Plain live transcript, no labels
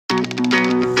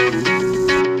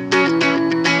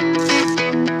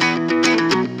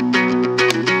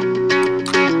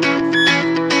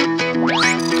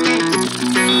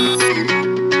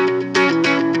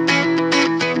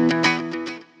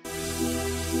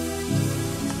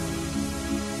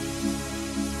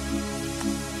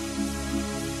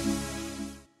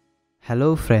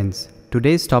Hello friends,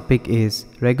 today's topic is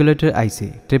Regulator IC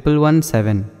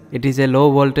 1117. It is a low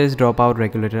voltage dropout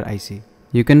regulator IC.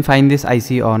 You can find this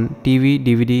IC on TV,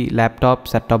 DVD, laptop,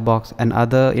 set-top box and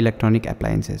other electronic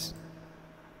appliances.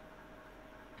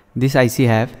 This IC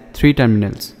have 3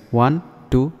 terminals, 1,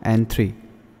 2 and 3.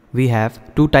 We have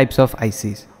 2 types of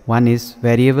ICs. One is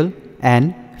variable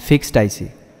and fixed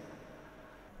IC.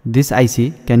 This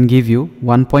IC can give you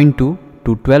 1.2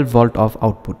 to 12 volt of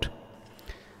output.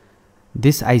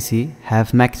 This IC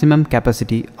have maximum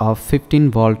capacity of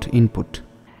 15 volt input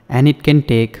and it can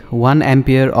take 1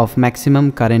 ampere of maximum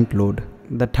current load.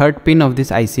 The third pin of this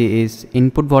IC is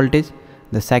input voltage,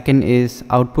 the second is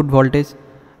output voltage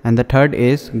and the third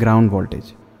is ground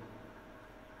voltage.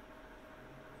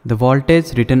 The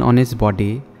voltage written on its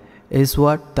body is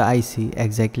what the IC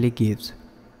exactly gives.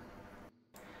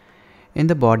 In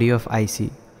the body of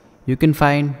IC, you can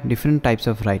find different types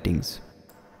of writings.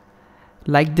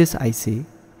 Like this IC,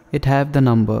 it have the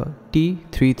number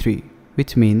T33,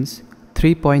 which means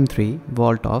 3.3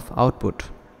 volt of output.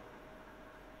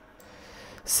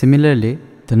 Similarly,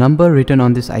 the number written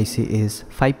on this IC is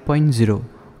 5.0,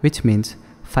 which means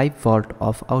 5 volt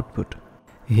of output.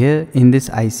 Here in this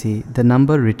IC, the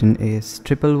number written is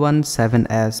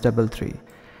 1117S33,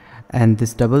 and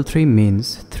this 33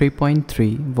 means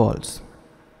 3.3 volts.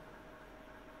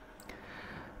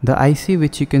 The IC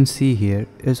which you can see here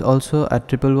is also a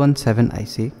 1117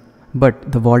 IC,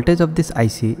 but the voltage of this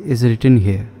IC is written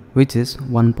here, which is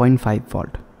 1.5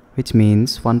 volt, which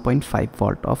means 1.5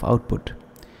 volt of output.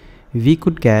 We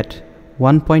could get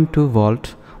 1.2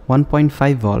 volt,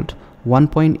 1.5 volt,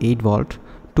 1.8 volt,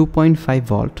 2.5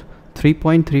 volt,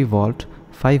 3.3 volt,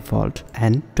 5 volt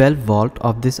and 12 volt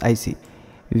of this IC.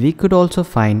 We could also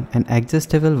find an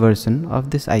adjustable version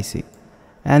of this IC.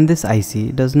 And this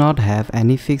IC does not have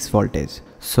any fixed voltage,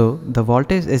 so the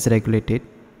voltage is regulated.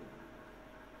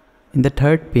 In the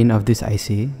third pin of this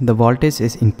IC, the voltage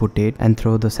is inputted and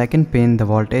through the second pin the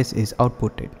voltage is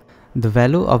outputted. The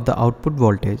value of the output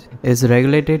voltage is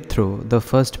regulated through the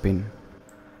first pin.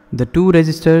 The 2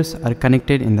 resistors are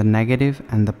connected in the negative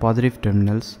and the positive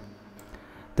terminals.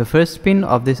 The first pin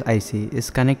of this IC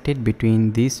is connected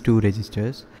between these 2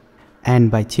 resistors, and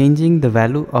by changing the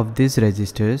value of these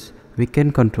resistors, we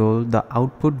can control the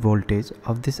output voltage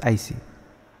of this IC.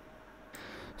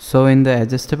 So in the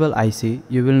adjustable IC,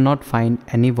 you will not find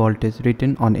any voltage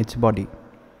written on its body.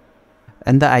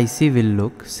 And the IC will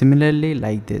look similarly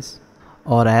like this,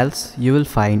 or else you will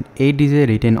find ADJ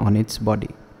written on its body.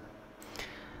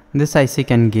 This IC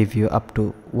can give you up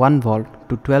to 1 volt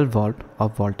to 12 volt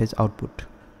of voltage output.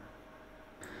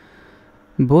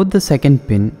 Both the second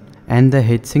pin and the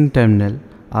heatsink terminal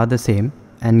are the same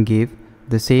and give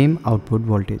the same output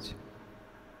voltage.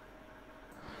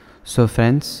 So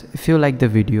friends, if you like the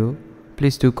video,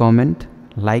 please do comment,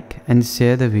 like and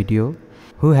share the video.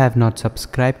 Who have not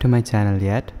subscribed to my channel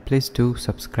yet, please do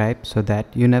subscribe so that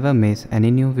you never miss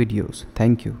any new videos.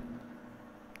 Thank you.